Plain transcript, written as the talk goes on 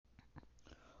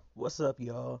What's up,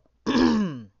 y'all?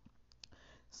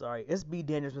 Sorry, it's B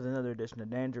Dangerous with another edition of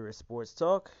Dangerous Sports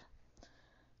Talk.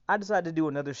 I decided to do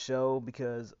another show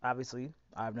because obviously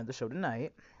I have another show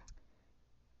tonight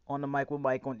on the mic with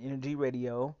Mike on Energy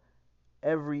Radio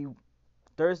every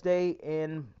Thursday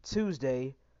and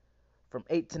Tuesday from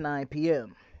 8 to 9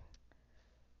 p.m.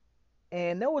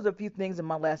 And there was a few things in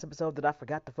my last episode that I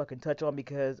forgot to fucking touch on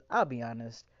because I'll be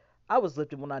honest, I was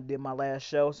lifted when I did my last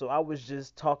show, so I was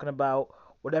just talking about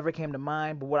whatever came to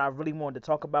mind, but what I really wanted to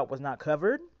talk about was not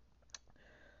covered.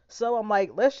 So I'm like,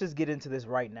 let's just get into this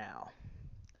right now.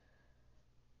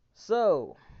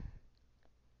 So,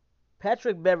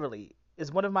 Patrick Beverley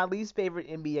is one of my least favorite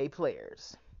NBA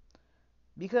players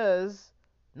because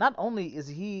not only is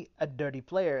he a dirty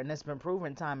player, and it's been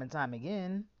proven time and time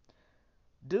again,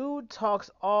 dude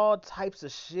talks all types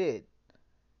of shit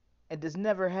and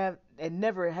never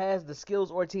has the skills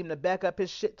or team to back up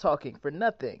his shit talking for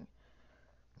nothing.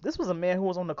 This was a man who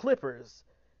was on the Clippers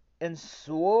and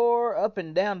swore up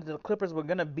and down that the Clippers were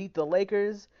gonna beat the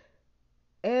Lakers,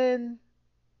 and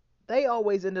they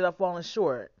always ended up falling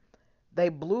short. They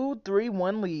blew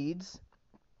 3-1 leads,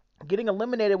 getting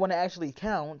eliminated when it actually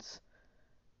counts,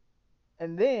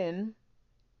 and then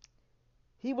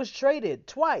he was traded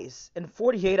twice in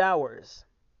 48 hours.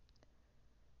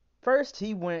 First,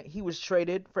 he was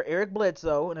traded for Eric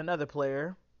Bledsoe and another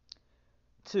player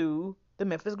to the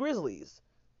Memphis Grizzlies.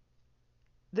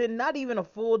 Then not even a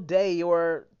full day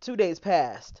or 2 days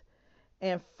passed,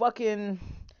 and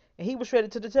he was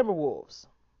traded to the Timberwolves.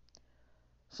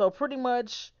 So pretty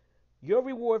much your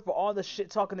reward for all the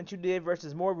shit talking that you did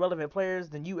versus more relevant players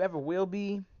than you ever will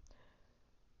be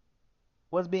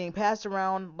was being passed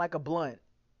around like a blunt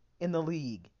in the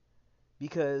league.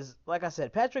 Because, like I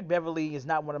said, Patrick Beverley is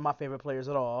not one of my favorite players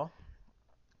at all.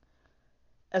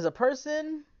 As a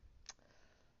person,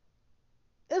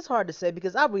 it's hard to say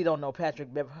because I really don't know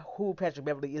who Patrick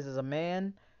Beverley is as a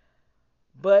man.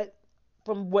 But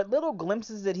from what little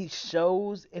glimpses that he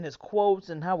shows in his quotes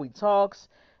and how he talks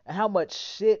and how much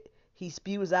shit he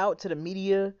spews out to the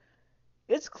media,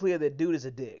 it's clear that dude is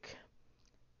a dick.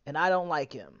 And I don't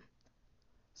like him.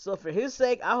 So for his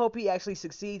sake, I hope he actually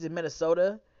succeeds in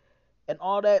Minnesota. And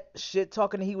all that shit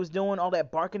talking that he was doing, all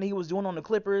that barking that he was doing on the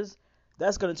Clippers,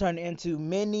 that's going to turn into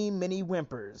many, many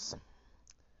whimpers.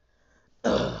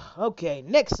 Okay,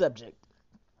 next subject.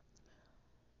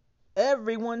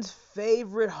 Everyone's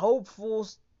favorite hopeful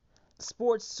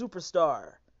sports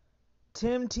superstar,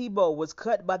 Tim Tebow, was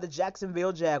cut by the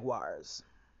Jacksonville Jaguars.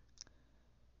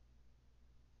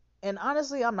 And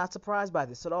honestly, I'm not surprised by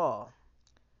this at all.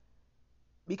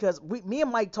 Because me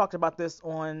and Mike talked about this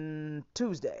on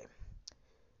Tuesday.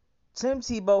 Tim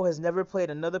Tebow has never played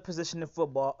another position in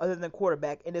football other than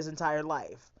quarterback in his entire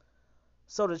life.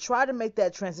 So to try to make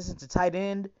that transition to tight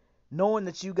end, knowing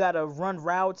that you gotta run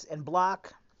routes and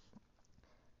block,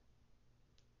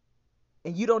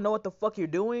 and you don't know what the fuck you're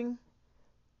doing,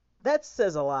 that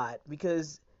says a lot.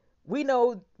 Because we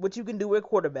know what you can do at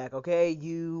quarterback, okay?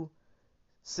 You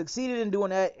succeeded in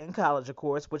doing that in college, of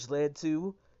course, which led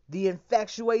to the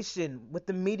infatuation with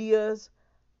the media's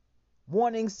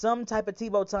wanting some type of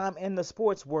Tebow time in the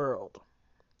sports world.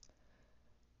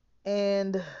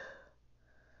 And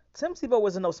Tim Tebow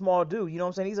wasn't no small dude, you know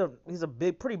what I'm saying? He's a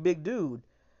pretty big dude.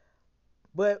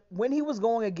 But when he was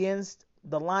going against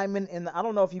the lineman, and I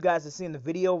don't know if you guys have seen the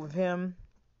video of him.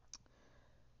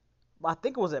 I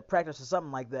think it was at practice or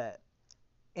something like that.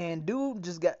 And dude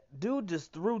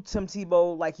just threw Tim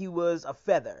Tebow like he was a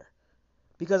feather.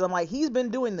 Because I'm like, he's been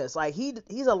doing this. Like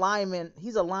he's a lineman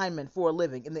for a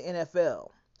living in the NFL.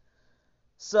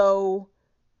 So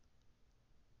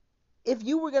if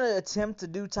you were gonna attempt to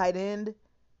do tight end,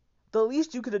 the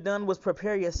least you could have done was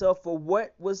prepare yourself for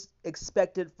what was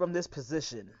expected from this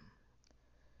position.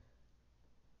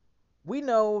 We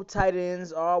know tight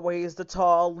ends are always the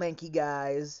tall, lanky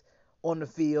guys on the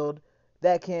field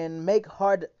that can make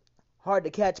hard to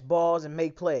catch balls and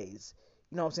make plays.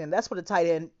 You know what I'm saying? That's what a tight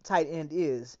end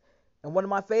is. And one of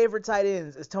my favorite tight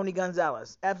ends is Tony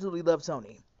Gonzalez. Absolutely love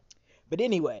Tony. But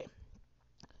anyway,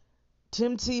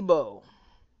 Tim Tebow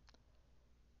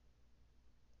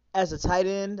as a tight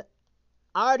end,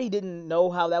 I already didn't know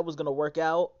how that was going to work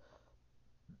out.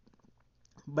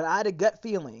 But I had a gut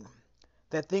feeling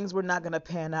that things were not going to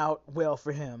pan out well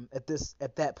for him at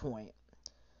that point.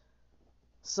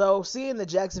 So seeing that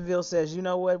Jacksonville says, you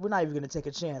know what, we're not even going to take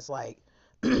a chance. Like,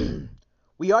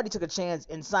 we already took a chance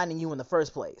in signing you in the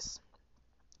first place.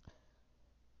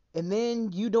 And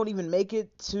then you don't even make it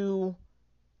to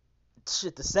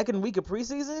the second week of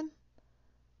preseason?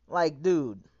 Like,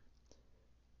 dude.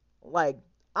 Like,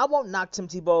 I won't knock Tim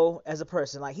Tebow as a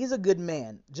person. Like, he's a good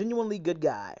man. Genuinely good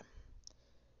guy.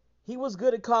 He was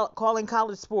good at calling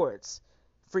college sports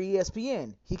for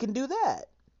ESPN. He can do that.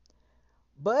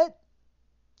 But,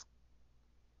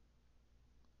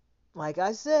 like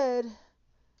I said,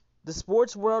 the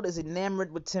sports world is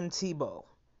enamored with Tim Tebow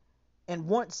and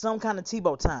wants some kind of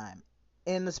Tebow time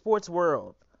in the sports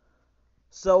world.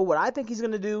 So what I think he's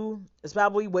going to do is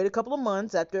probably wait a couple of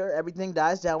months after everything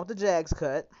dies down with the Jags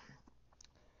cut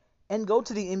and go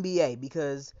to the NBA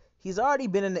because he's already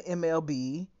been in the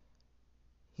MLB.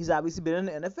 He's obviously been in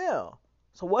the NFL.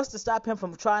 So what's to stop him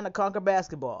from trying to conquer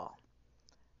basketball?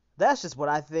 That's just what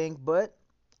I think, but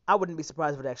I wouldn't be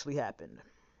surprised if it actually happened.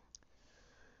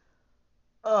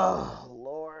 Oh,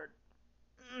 Lord.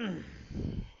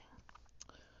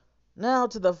 Now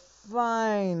to the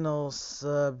final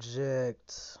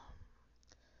subject.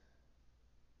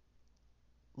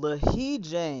 LaHee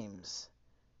James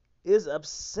is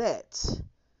upset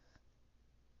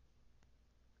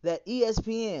that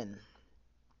ESPN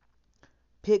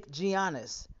picked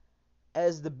Giannis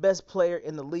as the best player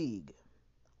in the league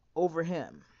over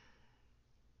him.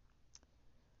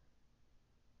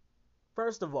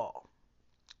 First of all,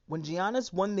 when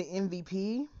Giannis won the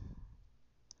MVP,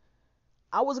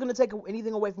 I wasn't going to take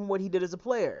anything away from what he did as a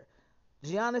player.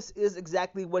 Giannis is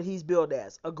exactly what he's billed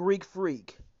as, a Greek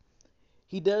freak.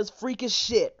 He does freakish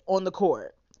shit on the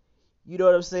court. You know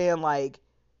what I'm saying? Like,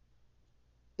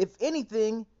 if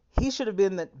anything, he should have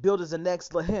been billed as the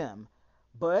next Lahim.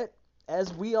 But,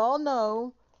 as we all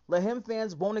know, Lahim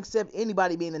fans won't accept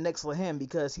anybody being the next Lahim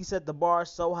because he set the bar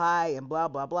so high and blah,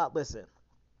 blah, blah. Listen,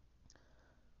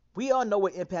 we all know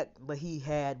what impact LaHee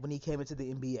had when he came into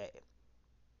the NBA.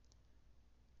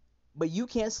 But you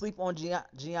can't sleep on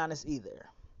Giannis either.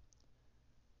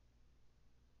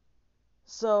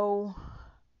 So,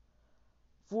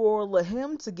 for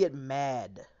Lahim to get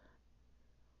mad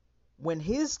when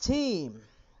his team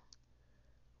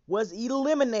was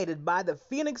eliminated by the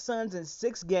Phoenix Suns in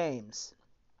 6 games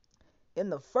in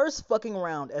the first fucking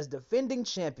round as defending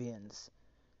champions,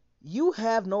 you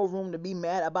have no room to be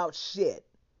mad about shit.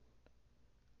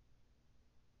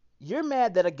 You're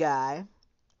mad that a guy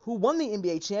who won the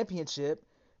NBA championship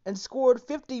and scored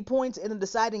 50 points in the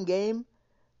deciding game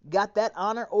got that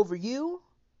honor over you?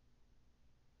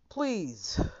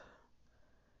 Please,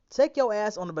 take your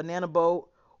ass on a banana boat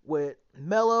with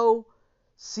Melo,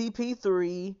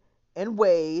 CP3, and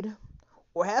Wade,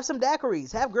 or have some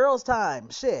daiquiris, have girls' time,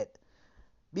 shit.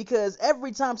 Because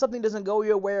every time something doesn't go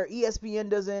your way or ESPN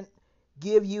doesn't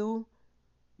give you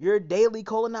your daily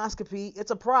colonoscopy,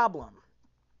 it's a problem.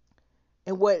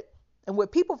 And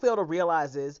what people fail to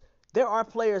realize is there are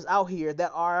players out here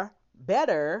that are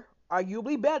better,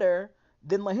 arguably better,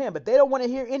 than Lahim, but they don't want to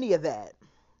hear any of that.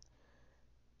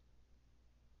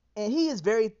 And he is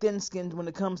very thin-skinned when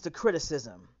it comes to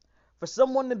criticism. For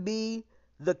someone to be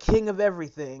the king of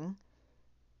everything,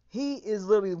 he is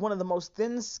literally one of the most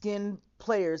thin-skinned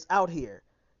players out here.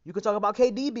 You could talk about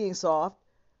KD being soft,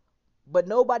 but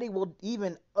nobody will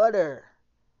even utter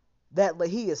that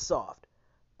LaHee is soft.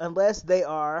 Unless they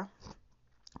are,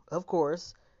 of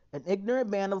course, an ignorant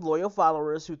band of loyal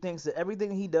followers who thinks that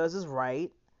everything he does is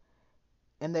right,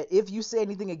 and that if you say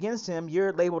anything against him,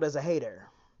 you're labeled as a hater.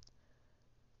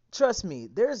 Trust me,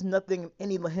 there's nothing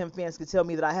any Lahim fans can tell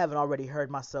me that I haven't already heard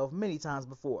myself many times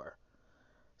before.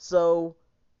 So,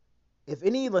 if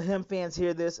any Lahim fans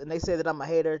hear this and they say that I'm a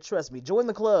hater, trust me, join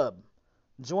the club.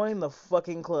 Join the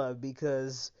fucking club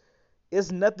because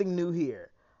it's nothing new here.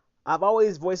 I've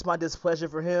always voiced my displeasure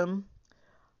for him.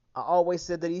 I always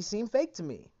said that he seemed fake to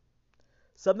me.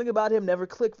 Something about him never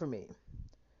clicked for me.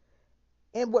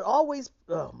 And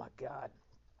oh my God.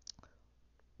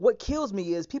 What kills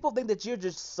me is people think that you're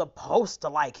just supposed to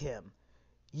like him.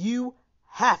 You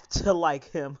have to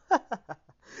like him.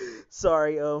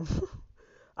 Sorry,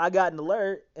 I got an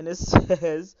alert and it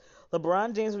says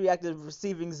LeBron James reacted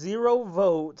receiving 0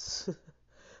 votes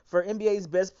for NBA's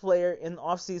best player in the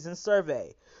offseason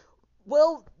survey.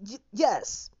 Well,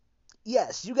 yes,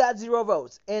 you got 0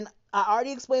 votes. And I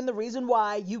already explained the reason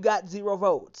why you got 0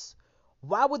 votes.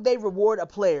 Why would they reward a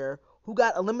player who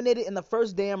got eliminated in the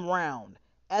first damn round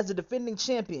as the defending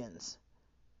champions?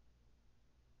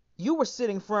 You were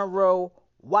sitting front row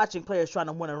watching players trying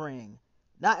to win a ring,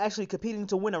 not actually competing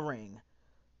to win a ring.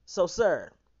 So, sir,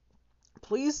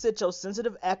 please sit your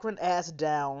sensitive Akron ass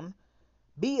down,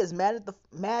 be as mad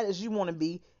as you want to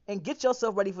be, and get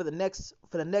yourself ready for the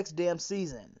next damn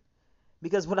season.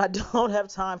 Because what I don't have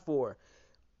time for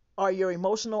are your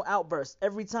emotional outbursts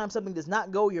every time something does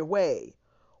not go your way,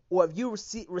 or if you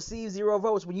receive 0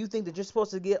 votes when you think that you're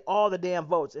supposed to get all the damn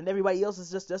votes and everybody else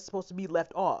is just supposed to be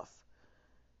left off.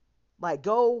 Like,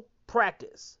 go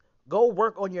practice, Go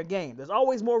work on your game. There's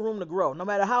always more room to grow, no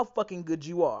matter how fucking good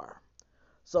you are.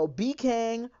 So be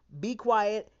king, be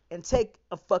quiet, and take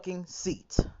a fucking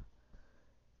seat.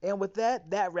 And with that,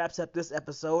 that wraps up this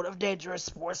episode of Dangerous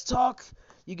Sports Talk.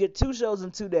 You get 2 shows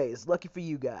in 2 days. Lucky for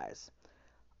you guys.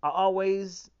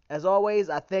 As always,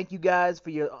 I thank you guys for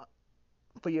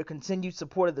your continued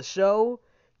support of the show.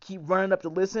 Keep running up the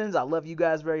listens. I love you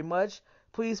guys very much.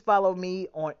 Please follow me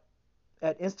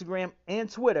at Instagram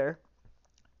and Twitter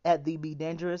at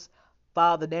TheBeDangerous.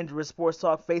 Follow the Dangerous Sports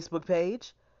Talk Facebook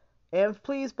page. And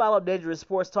please follow Dangerous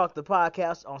Sports Talk, the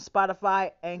podcast, on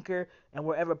Spotify, Anchor, and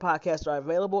wherever podcasts are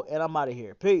available. And I'm out of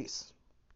here. Peace.